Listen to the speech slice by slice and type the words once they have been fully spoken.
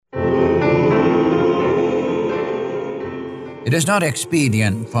It is not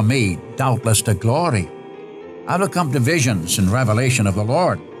expedient for me, doubtless, to glory. I will come to visions and revelation of the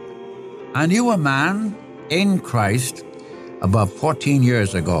Lord. I knew a man in Christ above 14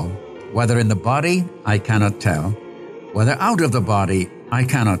 years ago, whether in the body, I cannot tell, whether out of the body, I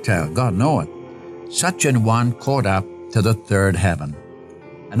cannot tell, God knoweth. Such an one caught up to the third heaven.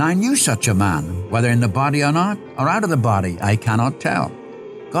 And I knew such a man, whether in the body or not, or out of the body, I cannot tell.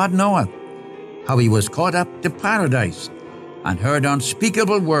 God knoweth how he was caught up to paradise, and heard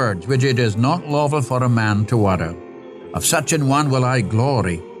unspeakable words which it is not lawful for a man to utter. Of such an one will I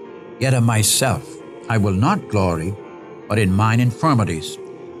glory, yet of myself I will not glory, but in mine infirmities.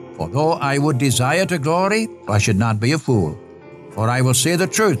 For though I would desire to glory, I should not be a fool. For I will say the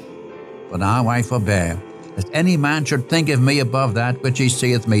truth, but now I forbear, lest any man should think of me above that which he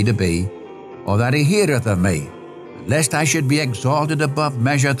seeth me to be, or that he heareth of me, lest I should be exalted above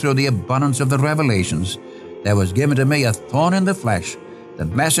measure through the abundance of the revelations. There was given to me a thorn in the flesh, the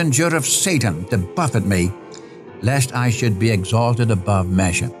messenger of Satan, to buffet me, lest I should be exalted above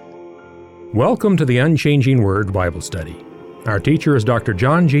measure. Welcome to the Unchanging Word Bible Study. Our teacher is Dr.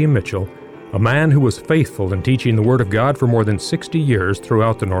 John G. Mitchell, a man who was faithful in teaching the Word of God for more than 60 years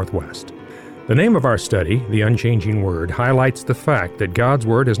throughout the Northwest. The name of our study, The Unchanging Word, highlights the fact that God's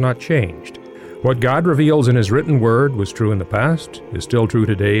Word has not changed. What God reveals in His written Word was true in the past, is still true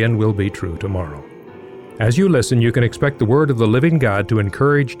today, and will be true tomorrow. As you listen, you can expect the Word of the living God to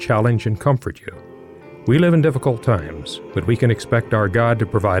encourage, challenge, and comfort you. We live in difficult times, but we can expect our God to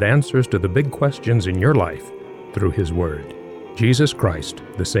provide answers to the big questions in your life through His Word. Jesus Christ,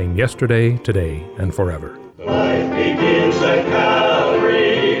 the same yesterday, today, and forever. Life begins at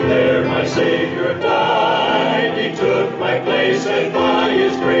Calvary, there my Savior died. He took my place and by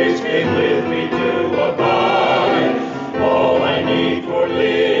His grace came with me to abide. All I need for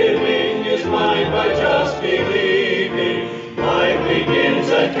living is mine by just believing. Life begins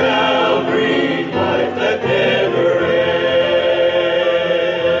at Calvary, life that never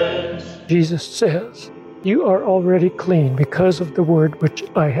ends. Jesus says, "You are already clean because of the word which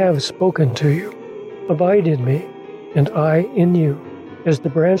I have spoken to you. Abide in me, and I in you. As the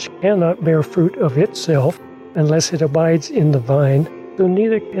branch cannot bear fruit of itself unless it abides in the vine, so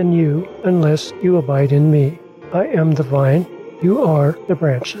neither can you unless you abide in me. I am the vine, you are the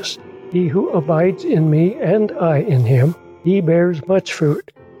branches. He who abides in me and I in him, he bears much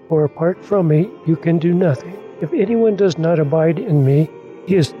fruit, for apart from me you can do nothing. If anyone does not abide in me,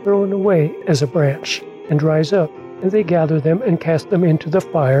 he is thrown away as a branch, and dries up, and they gather them and cast them into the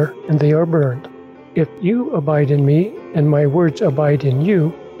fire, and they are burned. If you abide in me, and my words abide in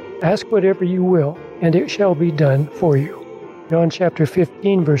you, ask whatever you will, and it shall be done for you." John chapter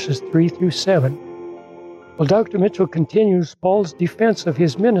 15, verses 3 through 7. Well, Dr. Mitchell continues Paul's defense of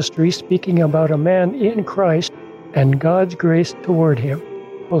his ministry, speaking about a man in Christ and God's grace toward him.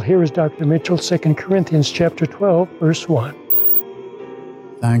 Well, here is Dr. Mitchell, 2 Corinthians chapter 12, verse 1.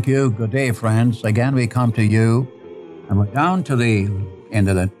 Thank you. Good day, friends. Again, we come to you, and we're down to the end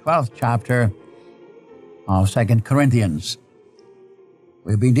of the 12th chapter of 2 Corinthians.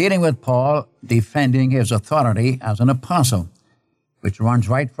 We've been dealing with Paul defending his authority as an apostle, which runs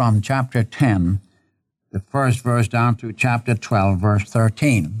right from chapter 10, the first verse, down to chapter 12, verse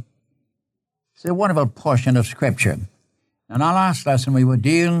 13. It's a wonderful portion of Scripture. In our last lesson, we were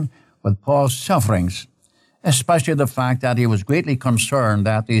dealing with Paul's sufferings, especially the fact that he was greatly concerned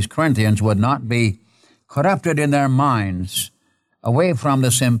that these Corinthians would not be corrupted in their minds away from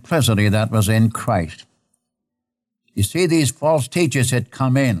the simplicity that was in Christ. You see, these false teachers had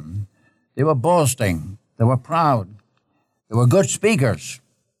come in. They were boasting. They were proud. They were good speakers.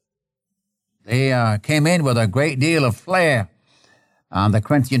 They came in with a great deal of flair, and the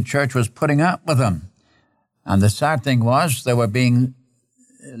Corinthian church was putting up with them. And the sad thing was they were being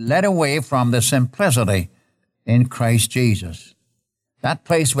led away from the simplicity in Christ Jesus. That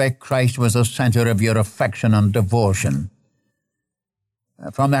place where Christ was the center of your affection and devotion.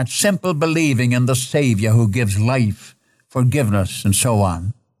 From that simple believing in the Savior who gives life, forgiveness, and so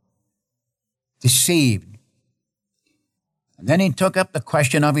on. Deceived. And then he took up the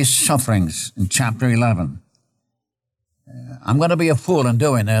question of his sufferings in chapter 11. I'm going to be a fool in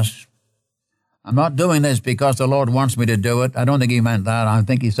doing this. I'm not doing this because the Lord wants me to do it. I don't think he meant that. I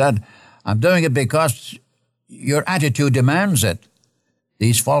think he said, I'm doing it because your attitude demands it.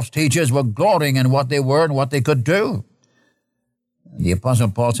 These false teachers were glorying in what they were and what they could do. The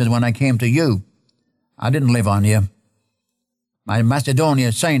Apostle Paul says, when I came to you, I didn't live on you. My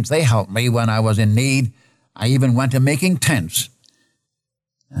Macedonian saints, they helped me when I was in need. I even went to making tents.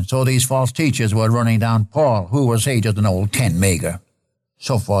 And so these false teachers were running down Paul, who was he, just an old tent maker,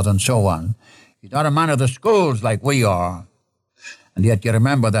 so forth and so on. He's not a man of the schools like we are. And yet you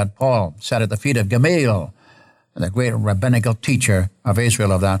remember that Paul sat at the feet of Gamaliel, the great rabbinical teacher of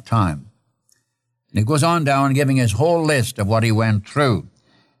Israel of that time. And he goes on down giving his whole list of what he went through.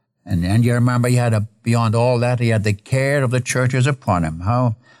 And you remember beyond all that, he had the care of the churches upon him.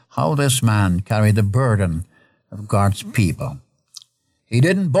 How this man carried the burden of God's people. He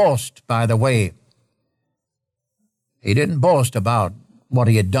didn't boast, by the way. He didn't boast about what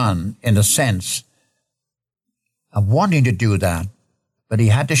he had done in the sense of wanting to do that, but he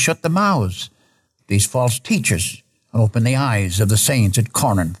had to shut the mouths of these false teachers and open the eyes of the saints at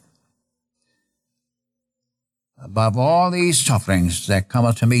Corinth. Above all these sufferings, there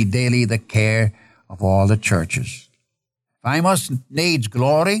cometh to me daily the care of all the churches. If I must needs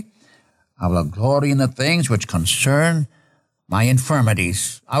glory, I will glory in the things which concern my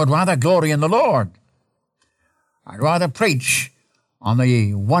infirmities. I would rather glory in the Lord. I'd rather preach on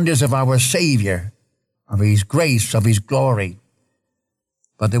the wonders of our Savior, of His grace, of His glory.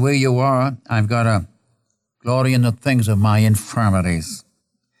 But the way you are, I've got to glory in the things of my infirmities.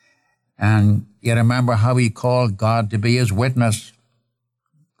 And you remember how he called God to be his witness.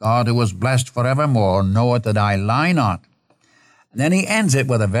 God, who was blessed forevermore, knoweth that I lie not. And then he ends it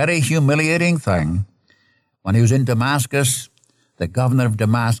with a very humiliating thing. When he was in Damascus, the governor of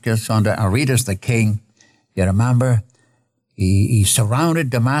Damascus under Aretas the king, you remember, he surrounded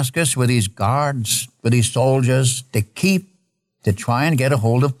Damascus with his guards, with his soldiers, to try and get a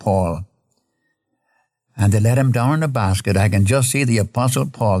hold of Paul. And they let him down in a basket. I can just see the Apostle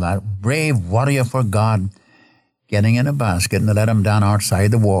Paul, that brave warrior for God, getting in a basket, and they let him down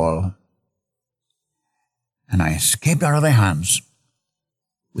outside the wall. And I escaped out of their hands,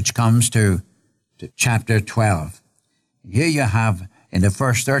 which comes to chapter 12. Here you have, in the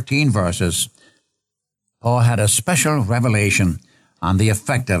first 13 verses, Paul had a special revelation on the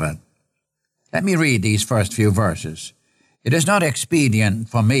effect of it. Let me read these first few verses. It is not expedient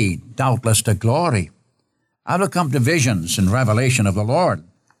for me, doubtless, to glory. I will come to visions and revelation of the Lord.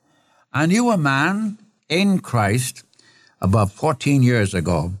 I knew a man in Christ above 14 years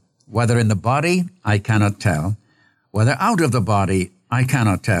ago, whether in the body, I cannot tell, whether out of the body, I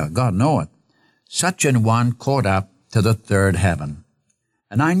cannot tell. God knoweth. Such an one caught up to the third heaven.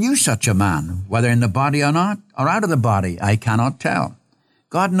 And I knew such a man, whether in the body or not, or out of the body, I cannot tell.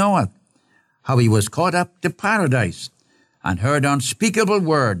 God knoweth how he was caught up to paradise, and heard unspeakable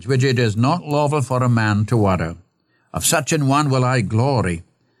words which it is not lawful for a man to utter. Of such an one will I glory,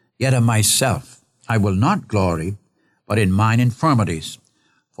 yet of myself I will not glory, but in mine infirmities.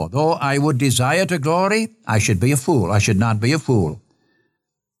 For though I would desire to glory, I should be a fool. I should not be a fool.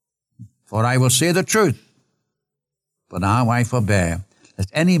 For I will say the truth, but now I forbear, lest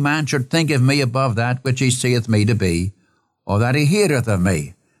any man should think of me above that which he seeth me to be, or that he heareth of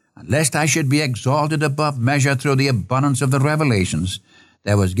me. And lest I should be exalted above measure through the abundance of the revelations,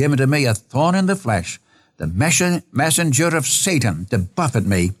 there was given to me a thorn in the flesh, the messenger of Satan, to buffet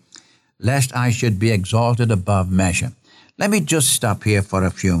me, lest I should be exalted above measure. Let me just stop here for a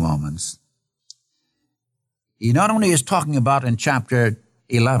few moments. He not only is talking about in chapter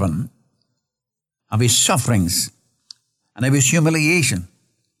 11 of his sufferings and of his humiliation,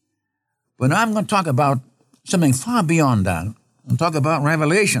 but now I'm going to talk about something far beyond that. And talk about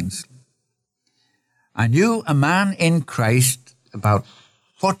revelations. I knew a man in Christ about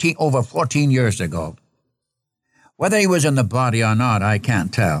over 14 years ago. Whether he was in the body or not, I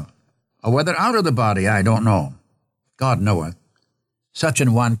can't tell. Or whether out of the body, I don't know. God knoweth. Such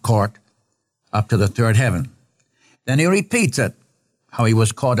an one caught up to the third heaven. Then he repeats it, how he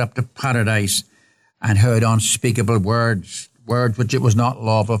was caught up to paradise and heard unspeakable words which it was not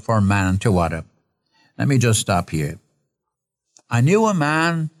lawful for man to utter. Let me just stop here. I knew a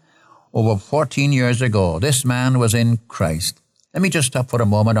man over 14 years ago. This man was in Christ. Let me just stop for a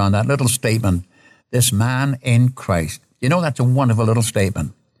moment on that little statement, this man in Christ. You know, that's a wonderful little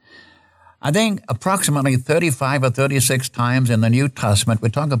statement. I think approximately 35 or 36 times in the New Testament we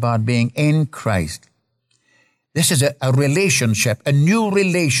talk about being in Christ. This is a relationship, a new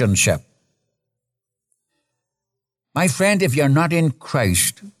relationship. My friend, if you're not in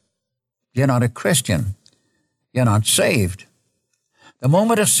Christ, you're not a Christian. You're not saved. The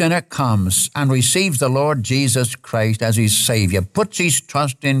moment a sinner comes and receives the Lord Jesus Christ as his Savior, puts his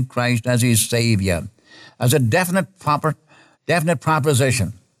trust in Christ as his Savior, as a definite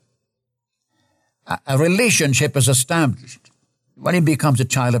proposition, a relationship is established. When he becomes a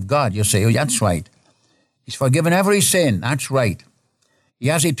child of God, you say, oh, that's right. He's forgiven every sin. That's right. He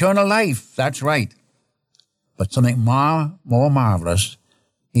has eternal life. That's right. But something more marvelous,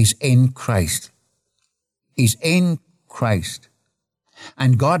 he's in Christ. He's in Christ.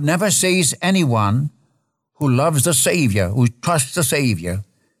 And God never sees anyone who loves the Savior, who trusts the Savior,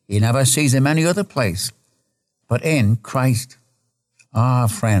 he never sees him any other place but in Christ. Ah,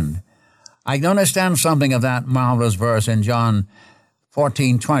 friend, I can understand something of that marvelous verse in John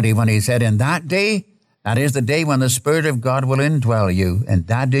 14:20 when he said, in that day, that is the day when the Spirit of God will indwell you, and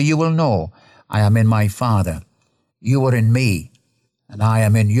that day you will know I am in my Father. You are in me, and I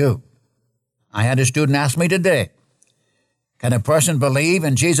am in you. I had a student ask me today, can a person believe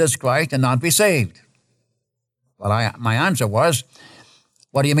in Jesus Christ and not be saved? Well, my answer was,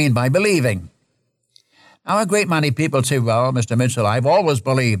 what do you mean by believing? Now, a great many people say, well, Mr. Mitchell, I've always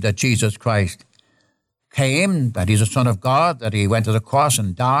believed that Jesus Christ came, that he's the Son of God, that he went to the cross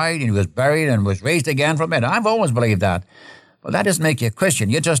and died, and he was buried and was raised again from it. I've always believed that. Well, that doesn't make you a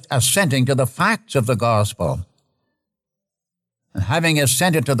Christian. You're just assenting to the facts of the gospel. And having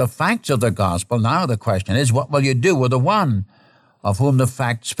assented to the facts of the gospel, now the question is, what will you do with the one of whom the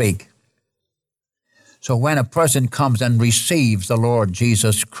facts speak? So when a person comes and receives the Lord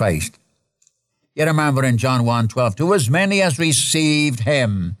Jesus Christ, you remember in John 1:12, to as many as received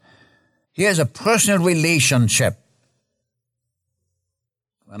him. Here's a personal relationship.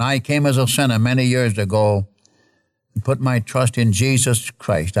 When I came as a sinner many years ago and put my trust in Jesus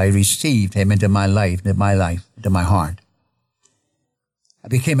Christ, I received him into my life, into my heart. I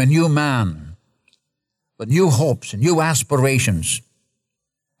became a new man with new hopes and new aspirations.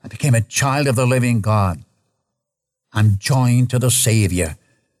 I became a child of the living God. I'm joined to the Savior.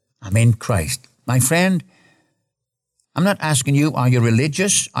 I'm in Christ. My friend, I'm not asking you, are you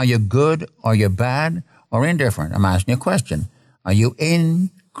religious? Are you good? Are you bad? Or indifferent? I'm asking you a question. Are you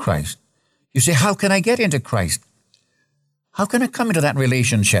in Christ? You say, how can I get into Christ? How can I come into that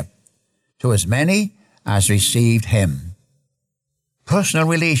relationship? To as many as received him. Personal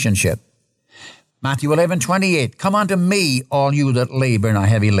relationship. Matthew 11:28, come unto me, all you that labor and are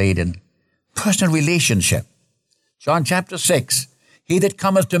heavy laden. Personal relationship. John chapter 6, he that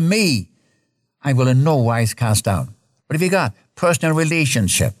cometh to me, I will in no wise cast out. What have you got? Personal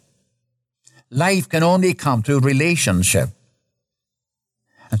relationship. Life can only come through relationship.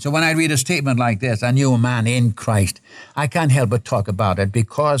 And so when I read a statement like this, a new man in Christ, I can't help but talk about it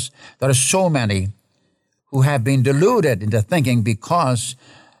because there are so many who have been deluded into thinking because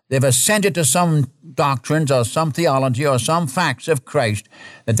they've assented to some doctrines or some theology or some facts of Christ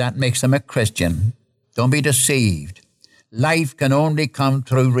that makes them a Christian. Don't be deceived. Life can only come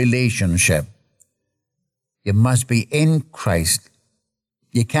through relationship. You must be in Christ.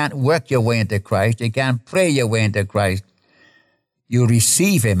 You can't work your way into Christ. You can't pray your way into Christ. You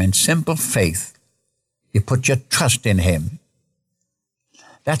receive him in simple faith. You put your trust in him.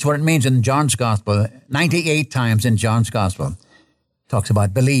 That's what it means in John's Gospel. 98 times in John's Gospel it talks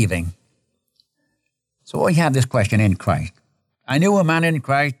about believing. So we have this question in Christ. I knew a man in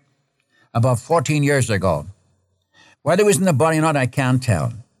Christ about 14 years ago. Whether he was in the body or not, I can't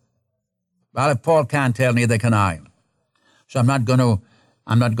tell. Well, if Paul can't tell, neither can I. So I'm not going to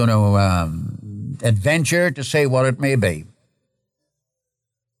adventure to say what it may be.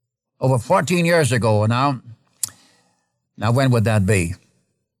 Over 14 years ago now when would that be?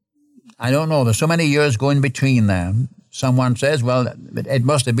 I don't know. There's so many years going between them. Someone says, well, it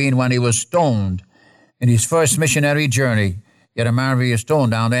must have been when he was stoned in his first missionary journey. You remember he was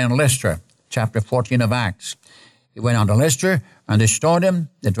stoned down there in Lystra, chapter 14 of Acts. He went on to Lystra, and they stoned him.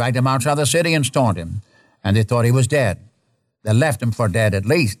 They dragged him outside the city and stoned him. And they thought he was dead. They left him for dead at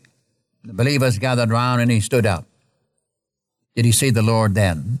least. The believers gathered around, and he stood up. Did he see the Lord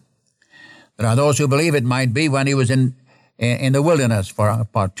then? There are those who believe it might be when he was in the wilderness for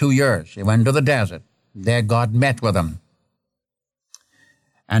about 2 years. He went to the desert. There God met with him.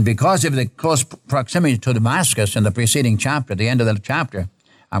 And because of the close proximity to Damascus in the preceding chapter, the end of the chapter,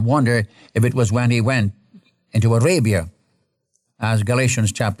 I wonder if it was when he went into Arabia, as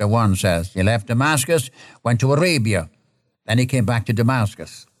Galatians chapter 1 says. He left Damascus, went to Arabia, then he came back to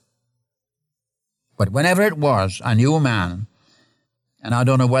Damascus. But whenever it was, a new man, and I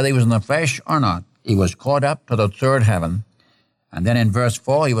don't know whether he was in the flesh or not, he was caught up to the third heaven, and then in verse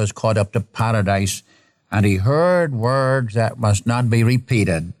 4, he was caught up to paradise, and he heard words that must not be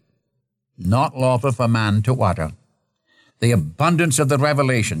repeated, not lawful for man to utter. The abundance of the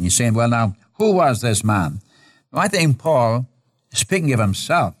revelation. You're saying, well, now, who was this man? Well, I think Paul, speaking of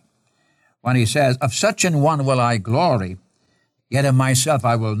himself, when he says, of such an one will I glory, yet of myself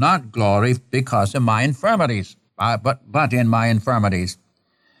I will not glory because of my infirmities, but in my infirmities.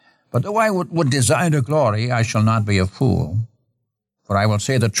 But though I would desire to glory, I shall not be a fool, for I will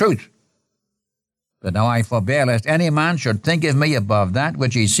say the truth. But now I forbear lest any man should think of me above that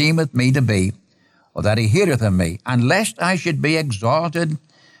which he seemeth me to be, or that he heareth of me, and lest I should be exalted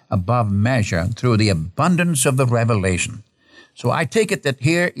above measure through the abundance of the revelation. So I take it that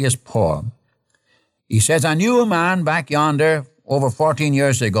here is Paul. He says, I knew a man back yonder over 14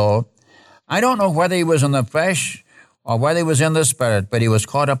 years ago. I don't know whether he was in the flesh or whether he was in the spirit, but he was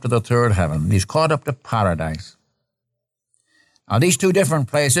caught up to the third heaven. He's caught up to paradise. Are these two different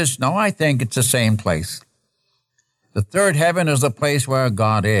places? No, I think it's the same place. The third heaven is the place where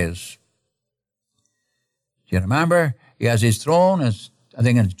God is. Do you remember? He has his throne, as I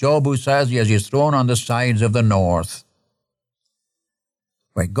think it's Job who says, he has his throne on the sides of the north.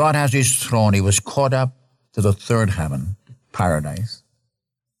 Where God has his throne, he was caught up to the third heaven, paradise.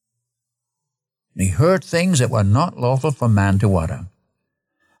 And he heard things that were not lawful for man to utter.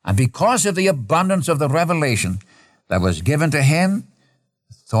 And because of the abundance of the revelation that was given to him,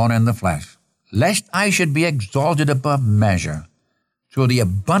 thorn in the flesh, lest I should be exalted above measure through the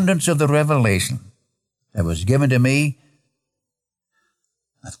abundance of the revelation that was given to me,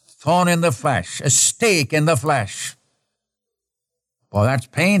 a thorn in the flesh, a stake in the flesh. Well, that's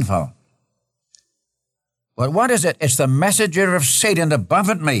painful. But what is it? It's the messenger of Satan to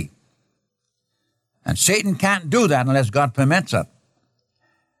buffet me. And Satan can't do that unless God permits it.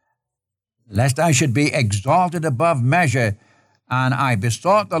 Lest I should be exalted above measure, and I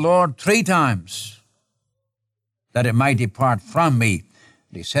besought the Lord 3 times that it might depart from me.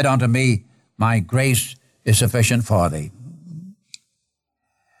 And he said unto me, my grace is sufficient for thee.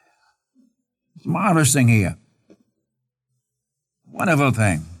 It's a marvelous thing here. Wonderful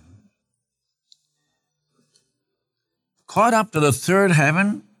thing. Caught up to the third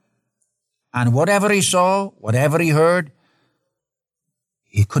heaven, and whatever he saw, whatever he heard,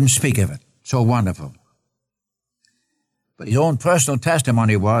 he couldn't speak of it. So wonderful. But his own personal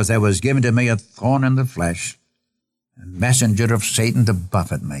testimony was, there was given to me a thorn in the flesh, a messenger of Satan to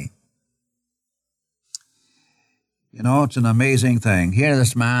buffet me. You know, it's an amazing thing. Here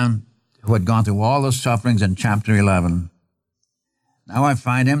this man who had gone through all the sufferings in chapter 11. Now I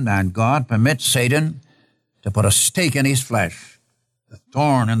find him that God permits Satan to put a stake in his flesh, a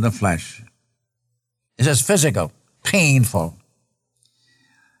thorn in the flesh. This is physical, painful.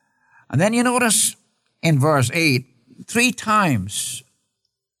 And then you notice in verse 8, 3 times.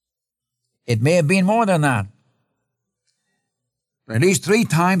 It may have been more than that. But at least 3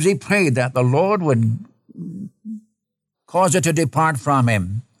 times he prayed that the Lord would cause it to depart from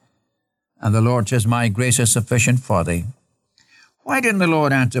him. And the Lord says, my grace is sufficient for thee. Why didn't the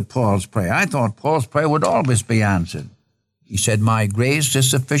Lord answer Paul's prayer? I thought Paul's prayer would always be answered. He said, my grace is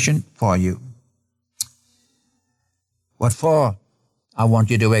sufficient for you. What for? I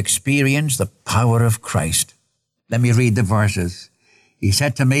want you to experience the power of Christ. Let me read the verses. He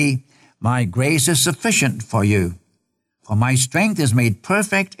said to me, my grace is sufficient for you, for my strength is made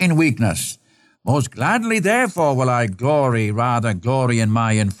perfect in weakness. Most gladly, therefore, will I glory in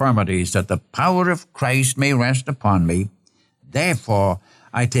my infirmities, that the power of Christ may rest upon me. Therefore,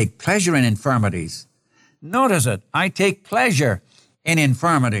 I take pleasure in infirmities. Notice it. I take pleasure in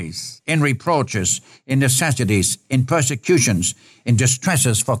infirmities, in reproaches, in necessities, in persecutions, in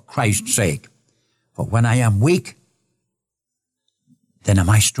distresses for Christ's sake. For when I am weak, then am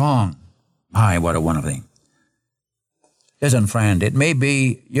I strong. My, what a wonderful thing. Listen, friend, it may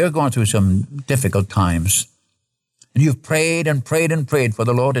be you're going through some difficult times, and you've prayed and prayed and prayed for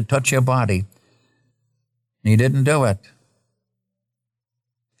the Lord to touch your body, and he didn't do it.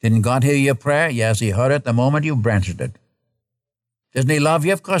 Didn't God hear your prayer? Yes, he heard it the moment you mentioned it. Doesn't he love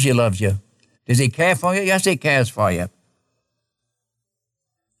you? Of course he loves you. Does he care for you? Yes, he cares for you.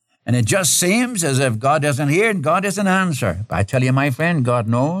 And it just seems as if God doesn't hear and God doesn't answer. But I tell you, my friend, God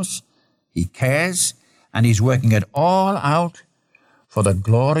knows, he cares, and he's working it all out for the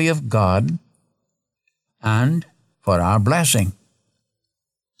glory of God and for our blessing.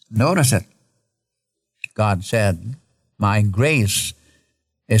 Notice it. God said, my grace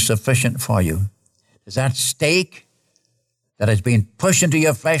is sufficient for you. Does that stake that has been pushed into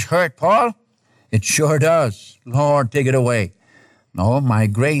your flesh hurt, Paul? It sure does. Lord, take it away. No, my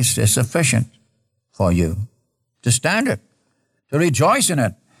grace is sufficient for you to stand it, to rejoice in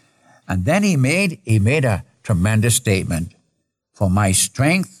it. And then he made a tremendous statement. For my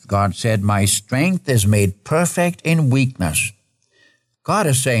strength, God said, my strength is made perfect in weakness. God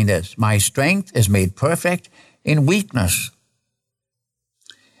is saying this, my strength is made perfect in weakness.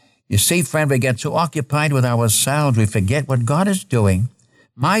 You see, friend, we get so occupied with ourselves, we forget what God is doing.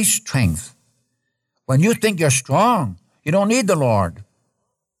 My strength. When you think you're strong, you don't need the Lord.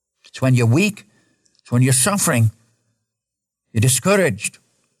 It's when you're weak. It's when you're suffering. You're discouraged.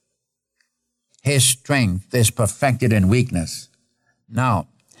 His strength is perfected in weakness. Now,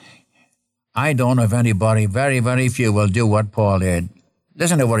 I don't know if anybody, very, very few, will do what Paul did.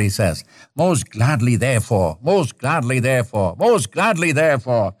 Listen to what he says. Most gladly, therefore, most gladly, therefore, most gladly,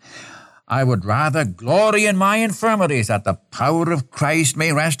 therefore, I would rather glory in my infirmities, that the power of Christ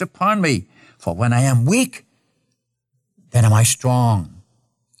may rest upon me. For when I am weak, then am I strong.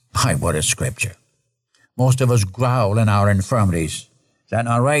 My, what a scripture. Most of us growl in our infirmities. Is that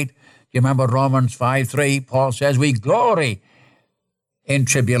not right? You remember Romans 5:3? Paul says we glory in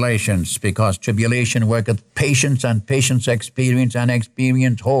tribulations, because tribulation worketh patience, and patience experience, and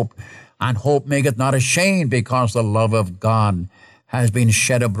experience hope. And hope maketh not ashamed, because the love of God has been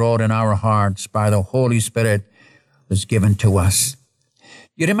shed abroad in our hearts by the Holy Spirit was given to us.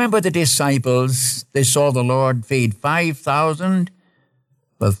 You remember the disciples, they saw the Lord feed 5,000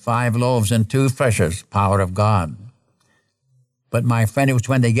 with 5 loaves and 2 fishes, power of God. But my friend, it was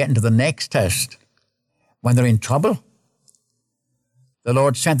when they get into the next test, when they're in trouble, the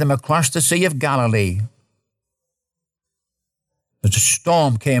Lord sent them across the Sea of Galilee. As a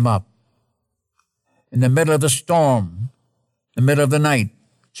storm came up. In the middle of the storm, the middle of the night,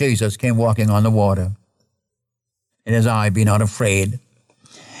 Jesus came walking on the water. It is I, be not afraid.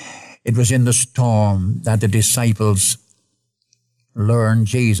 It was in the storm that the disciples learned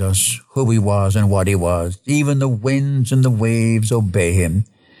Jesus, who he was and what he was. Even the winds and the waves obey him.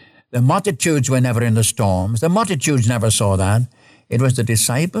 The multitudes were never in the storms. The multitudes never saw that. It was the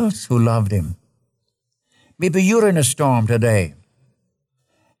disciples who loved him. Maybe you're in a storm today.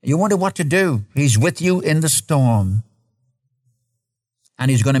 You wonder what to do. He's with you in the storm. And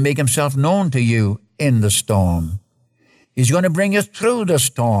he's going to make himself known to you in the storm. He's going to bring you through the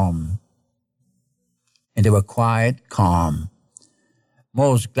storm into a quiet calm.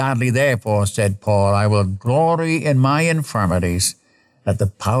 Most gladly, therefore, said Paul, I will glory in my infirmities, that the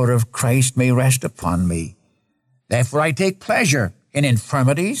power of Christ may rest upon me. Therefore I take pleasure in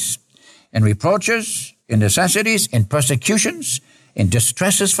infirmities, in reproaches, in necessities, in persecutions, in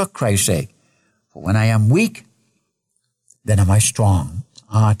distresses for Christ's sake. For when I am weak, then am I strong.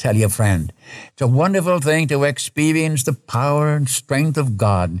 I tell you, friend, it's a wonderful thing to experience the power and strength of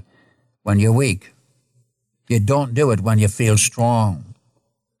God when you're weak. You don't do it when you feel strong.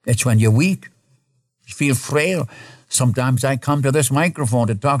 It's when you're weak. You feel frail. Sometimes I come to this microphone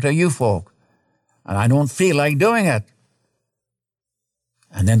to talk to you folk, and I don't feel like doing it.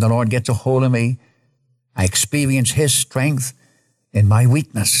 And then the Lord gets a hold of me. I experience his strength in my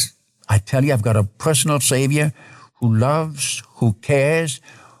weakness. I tell you, I've got a personal Savior who loves, who cares,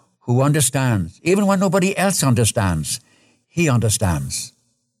 who understands. Even when nobody else understands, he understands.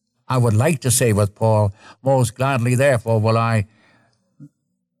 I would like to say with Paul, most gladly, therefore, will I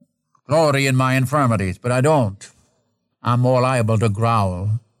glory in my infirmities, but I don't. I'm more liable to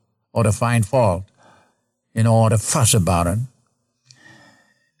growl or to find fault, or to fuss about it.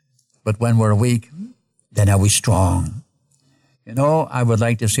 But when we're weak, then are we strong? I would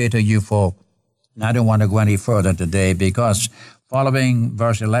like to say to you folk, and I don't want to go any further today, because following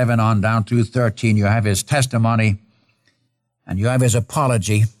verse 11 on down through 13, you have his testimony and you have his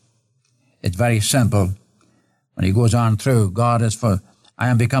apology. It's very simple. When he goes on through, God is for, I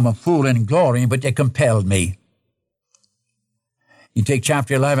am become a fool in glory, but you compelled me. You take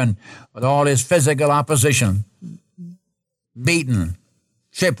chapter 11 with all his physical opposition, beaten,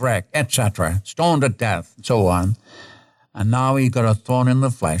 shipwrecked, etc., stoned to death, and so on. And now he's got a thorn in the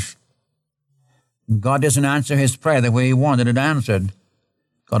flesh. God doesn't answer his prayer the way he wanted it answered.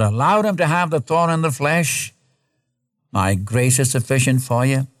 God allowed him to have the thorn in the flesh. My grace is sufficient for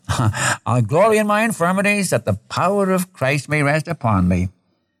you. I'll glory in my infirmities, that the power of Christ may rest upon me.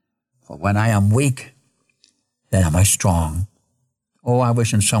 For when I am weak, then am I strong. Oh, I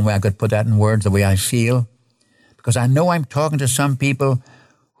wish in some way I could put that in words the way I feel, because I know I'm talking to some people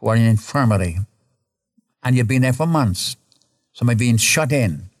who are in infirmity, and you've been there for months. Some are being shut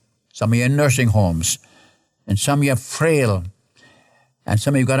in. Some of you in nursing homes, and some of you are frail, and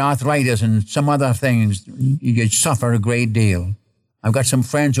some of you got arthritis and some other things. You suffer a great deal. I've got some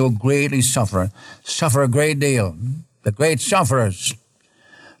friends who greatly suffer a great deal. The great sufferers.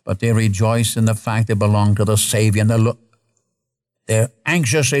 But they rejoice in the fact they belong to the Savior, and they're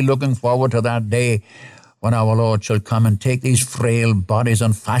anxiously looking forward to that day when our Lord shall come and take these frail bodies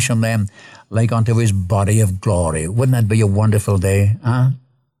and fashion them like unto his body of glory. Wouldn't that be a wonderful day?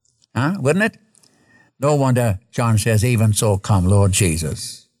 Wouldn't it? No wonder John says, even so come, Lord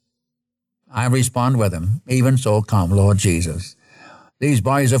Jesus. I respond with him, even so come, Lord Jesus. These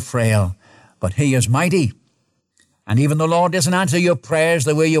bodies are frail, but he is mighty. And even the Lord doesn't answer your prayers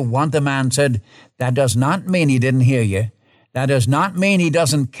the way you want them answered. That does not mean he didn't hear you. That does not mean he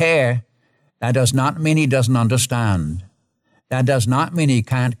doesn't care. That does not mean he doesn't understand. That does not mean he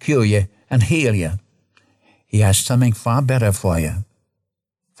can't cure you and heal you. He has something far better for you.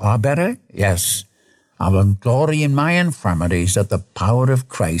 Far better? Yes. I will glory in my infirmities, that the power of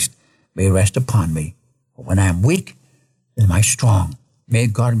Christ may rest upon me. For when I am weak, then am I strong. May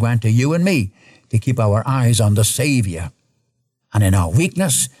God grant to you and me to keep our eyes on the Savior. And in our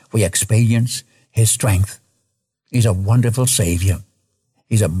weakness, we experience His strength. He's a wonderful Savior.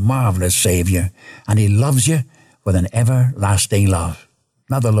 He's a marvelous Savior. And He loves you with an everlasting love.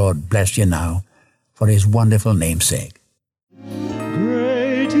 Now the Lord bless you now for His wonderful name's sake.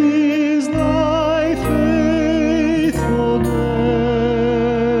 Great is thy faithfulness,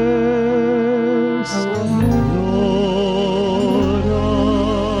 Lord,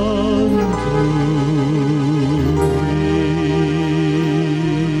 unto me.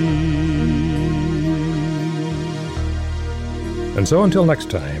 And so until next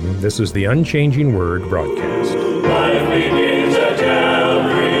time, this is the Unchanging Word broadcast. Life begins at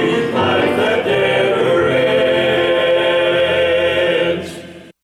Calvary.